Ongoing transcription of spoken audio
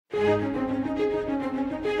There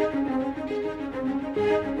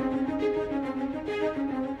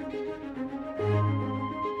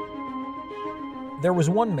was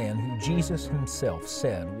one man who Jesus himself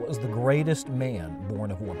said was the greatest man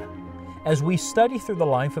born of woman. As we study through the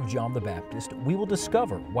life of John the Baptist, we will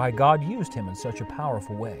discover why God used him in such a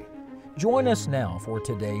powerful way. Join us now for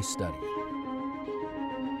today's study.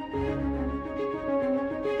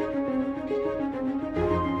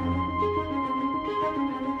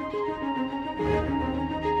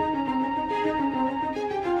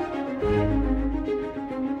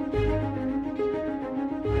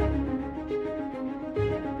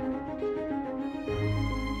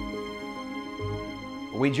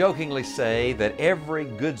 We jokingly say that every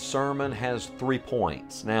good sermon has 3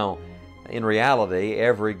 points. Now, in reality,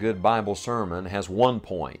 every good Bible sermon has 1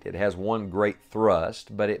 point. It has one great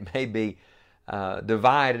thrust, but it may be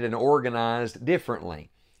divided and organized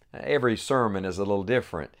differently. Every sermon is a little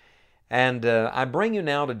different. And I bring you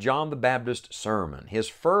now to John the Baptist's sermon, his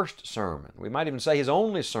first sermon. We might even say his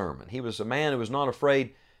only sermon. He was a man who was not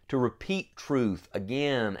afraid to repeat truth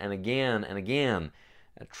again and again and again.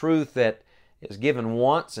 A truth that is given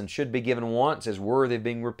once and should be given once is worthy of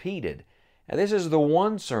being repeated. And this is the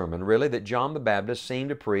one sermon, really, that John the Baptist seemed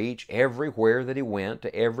to preach everywhere that he went,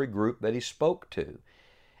 to every group that he spoke to.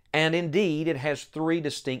 And indeed, it has 3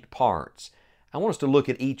 distinct parts. I want us to look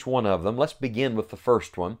at each one of them. Let's begin with the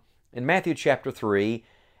first one. In Matthew chapter 3,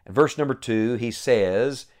 verse number 2, he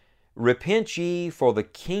says, "Repent ye, for the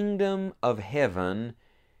kingdom of heaven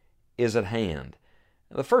is at hand."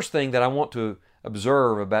 Now, the first thing that I want to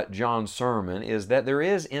observe about John's sermon is that there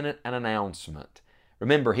is in it an announcement.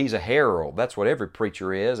 Remember, he's a herald. That's what every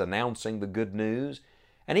preacher is, announcing the good news.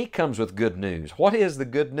 And he comes with good news. What is the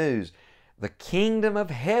good news? The kingdom of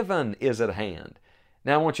heaven is at hand.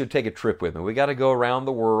 Now I want you to take a trip with me. We got to go around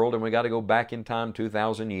the world and we got to go back in time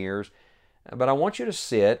 2,000 years. But I want you to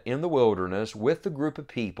sit in the wilderness with the group of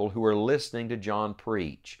people who are listening to John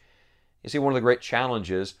preach. You see, one of the great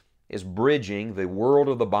challenges is bridging the world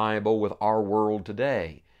of the Bible with our world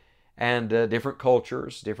today. And different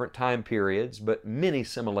cultures, different time periods, but many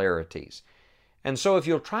similarities. And so if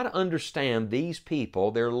you'll try to understand these people,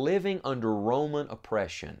 they're living under Roman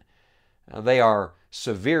oppression. They are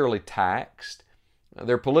severely taxed.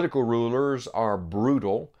 Their political rulers are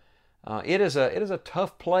brutal. It is a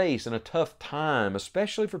tough place and a tough time,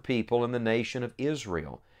 especially for people in the nation of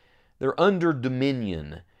Israel. They're under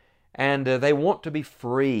dominion, and they want to be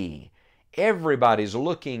free. Everybody's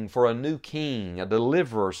looking for a new king, a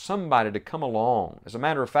deliverer, somebody to come along. As a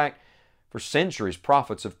matter of fact, for centuries,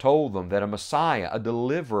 prophets have told them that a Messiah, a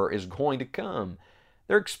deliverer, is going to come.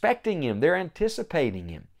 They're expecting him. They're anticipating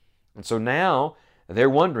him. And so now they're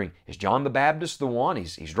wondering, is John the Baptist the one?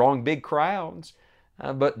 He's drawing big crowds.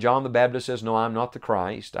 But John the Baptist says, no, I'm not the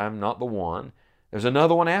Christ. I'm not the one. There's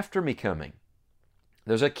another one after me coming.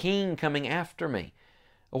 There's a king coming after me.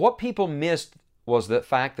 What people missed was the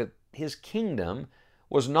fact that his kingdom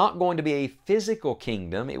was not going to be a physical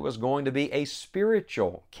kingdom. It was going to be a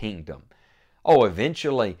spiritual kingdom. Oh,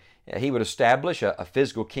 eventually he would establish a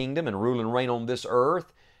physical kingdom and rule and reign on this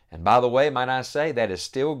earth. And by the way, might I say, that is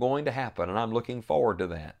still going to happen, and I'm looking forward to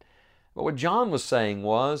that. But what John was saying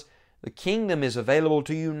was, the kingdom is available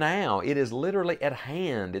to you now. It is literally at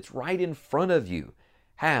hand. It's right in front of you.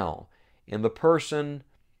 How? In the person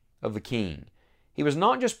of the King. He was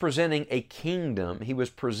not just presenting a kingdom, he was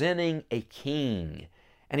presenting a king,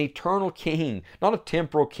 an eternal king, not a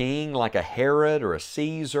temporal king like a Herod or a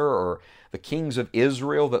Caesar or the kings of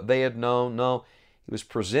Israel that they had known. No, he was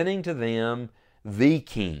presenting to them the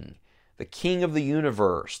king of the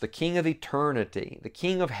universe, the king of eternity, the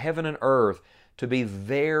king of heaven and earth, to be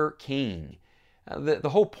their king. The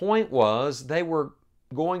whole point was they were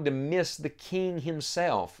going to miss the king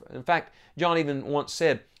himself. In fact, John even once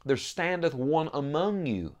said, "There standeth one among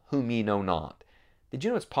you whom ye know not." Did you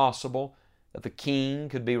know it's possible that the king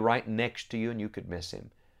could be right next to you and you could miss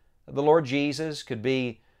him? The Lord Jesus could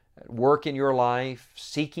be at work in your life,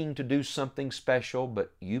 seeking to do something special,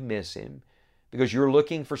 but you miss him because you're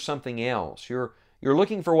looking for something else. You're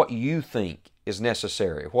looking for what you think is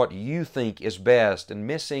necessary, what you think is best, and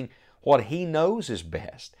missing what he knows is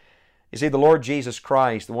best. You see, the Lord Jesus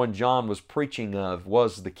Christ, the one John was preaching of,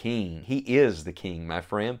 was the King. He is the King, my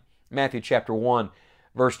friend. Matthew chapter 1,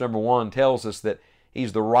 verse number 1 tells us that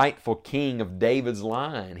he's the rightful king of David's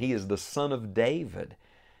line. He is the son of David.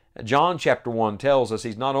 John chapter 1 tells us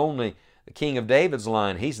he's not only the king of David's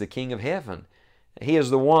line, he's the king of heaven. He is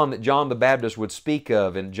the one that John the Baptist would speak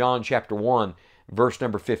of in John chapter 1, verse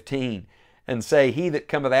number 15, and say, "He that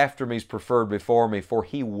cometh after me is preferred before me, for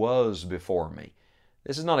he was before me."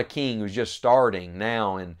 This is not a king who's just starting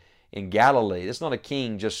now in Galilee. This is not a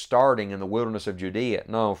king just starting in the wilderness of Judea.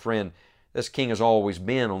 No, friend, this king has always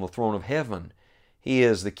been on the throne of heaven. He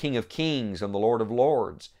is the King of Kings and the Lord of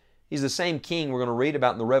Lords. He's the same king we're going to read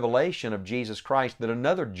about in the revelation of Jesus Christ that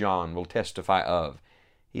another John will testify of.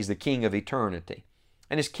 He's the King of eternity.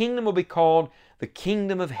 And His kingdom will be called the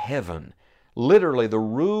kingdom of heaven, literally the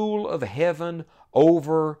rule of heaven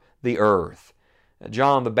over the earth.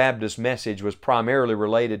 John the Baptist's message was primarily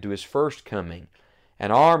related to His first coming,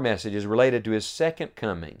 and our message is related to His second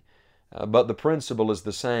coming, but the principle is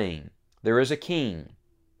the same. There is a king.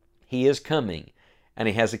 He is coming, and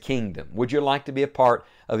He has a kingdom. Would you like to be a part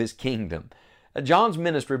of His kingdom? John's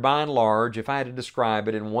ministry, by and large, if I had to describe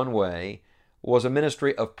it in one way, was a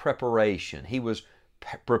ministry of preparation. He was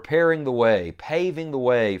preparing the way, paving the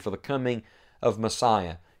way for the coming of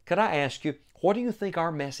Messiah. Could I ask you, what do you think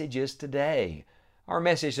our message is today? Our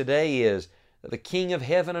message today is that the King of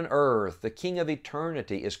heaven and earth, the King of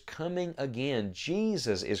eternity, is coming again.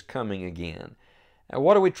 Jesus is coming again. And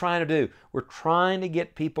what are we trying to do? We're trying to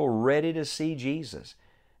get people ready to see Jesus.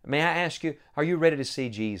 May I ask you, are you ready to see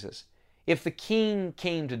Jesus? If the King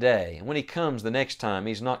came today, and when He comes the next time,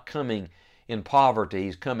 He's not coming in poverty,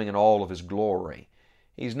 He's coming in all of His glory.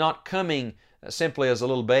 He's not coming simply as a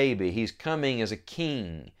little baby. He's coming as a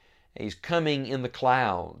king. He's coming in the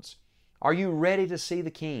clouds. Are you ready to see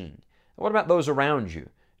the King? What about those around you?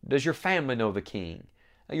 Does your family know the King?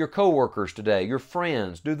 Your co-workers today, your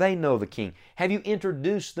friends, do they know the King? Have you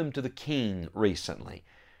introduced them to the King recently?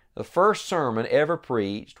 The first sermon ever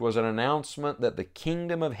preached was an announcement that the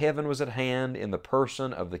kingdom of heaven was at hand in the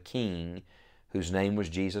person of the King, whose name was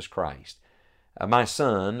Jesus Christ. My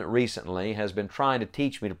son recently has been trying to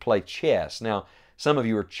teach me to play chess. Now, some of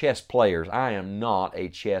you are chess players. I am not a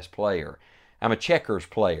chess player. I'm a checkers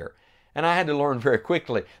player. And I had to learn very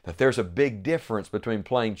quickly that there's a big difference between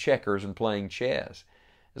playing checkers and playing chess.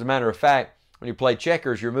 As a matter of fact, when you play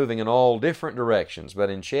checkers, you're moving in all different directions. But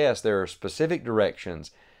in chess, there are specific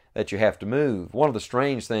directions that you have to move. One of the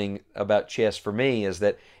strange things about chess for me is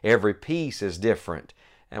that every piece is different.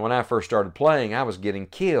 And when I first started playing, I was getting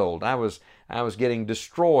killed. I was getting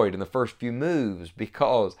destroyed in the first few moves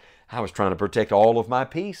because I was trying to protect all of my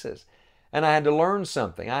pieces. And I had to learn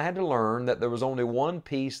something. I had to learn that there was only one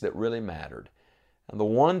piece that really mattered. And the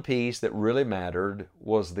one piece that really mattered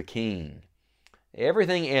was the King.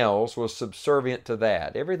 Everything else was subservient to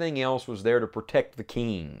that. Everything else was there to protect the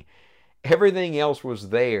King. Everything else was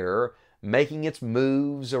there making its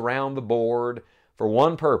moves around the board for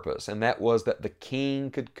one purpose, and that was that the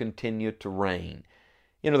King could continue to reign.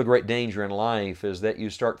 You know, the great danger in life is that you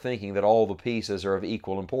start thinking that all the pieces are of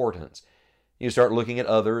equal importance. You start looking at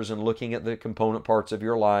others and looking at the component parts of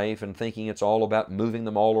your life and thinking it's all about moving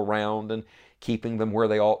them all around and keeping them where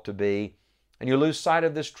they ought to be. And you lose sight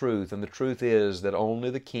of this truth, and the truth is that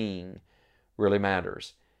only the King really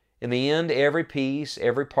matters. In the end, every piece,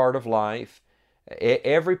 every part of life,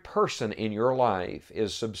 every person in your life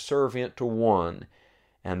is subservient to one,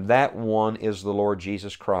 and that one is the Lord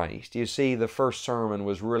Jesus Christ. You see, the first sermon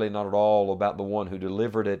was really not at all about the one who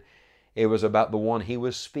delivered it. It was about the one He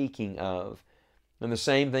was speaking of. And the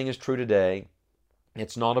same thing is true today.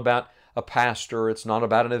 It's not about a pastor. It's not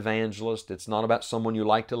about an evangelist. It's not about someone you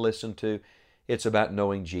like to listen to. It's about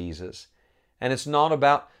knowing Jesus. And it's not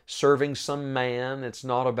about serving some man. It's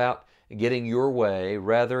not about getting your way.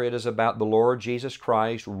 Rather, it is about the Lord Jesus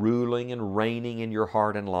Christ ruling and reigning in your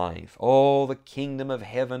heart and life. Oh, the kingdom of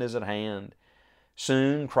heaven is at hand.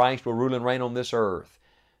 Soon Christ will rule and reign on this earth.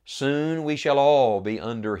 Soon we shall all be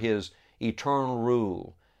under His eternal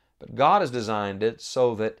rule. But God has designed it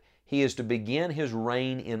so that He is to begin His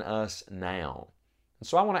reign in us now. And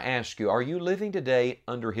so I want to ask you, are you living today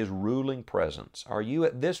under His ruling presence? Are you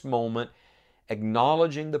at this moment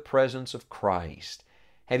acknowledging the presence of Christ?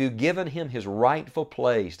 Have you given Him His rightful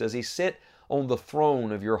place? Does He sit on the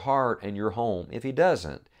throne of your heart and your home? If He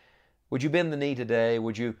doesn't, would you bend the knee today?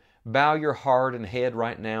 Would you bow your heart and head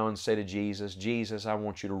right now and say to Jesus, Jesus, I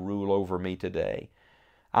want You to rule over me today.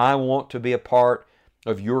 I want to be a part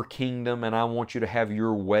of Your kingdom, and I want You to have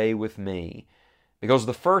Your way with me. Because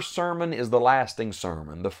the first sermon is the lasting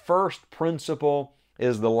sermon. The first principle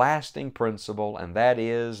is the lasting principle, and that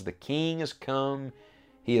is the King has come,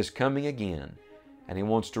 He is coming again, and He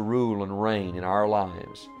wants to rule and reign in our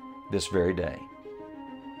lives this very day.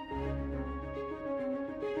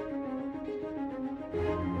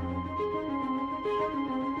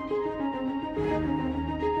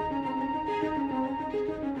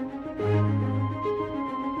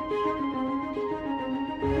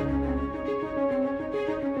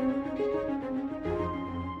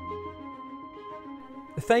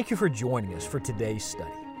 Thank you for joining us for today's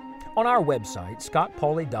study. On our website,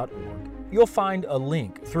 scottpauley.org, you'll find a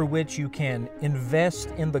link through which you can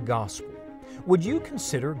invest in the gospel. Would you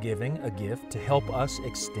consider giving a gift to help us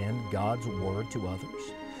extend God's Word to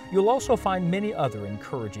others? You'll also find many other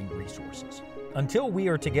encouraging resources. Until we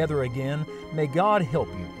are together again, may God help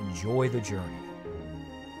you enjoy the journey.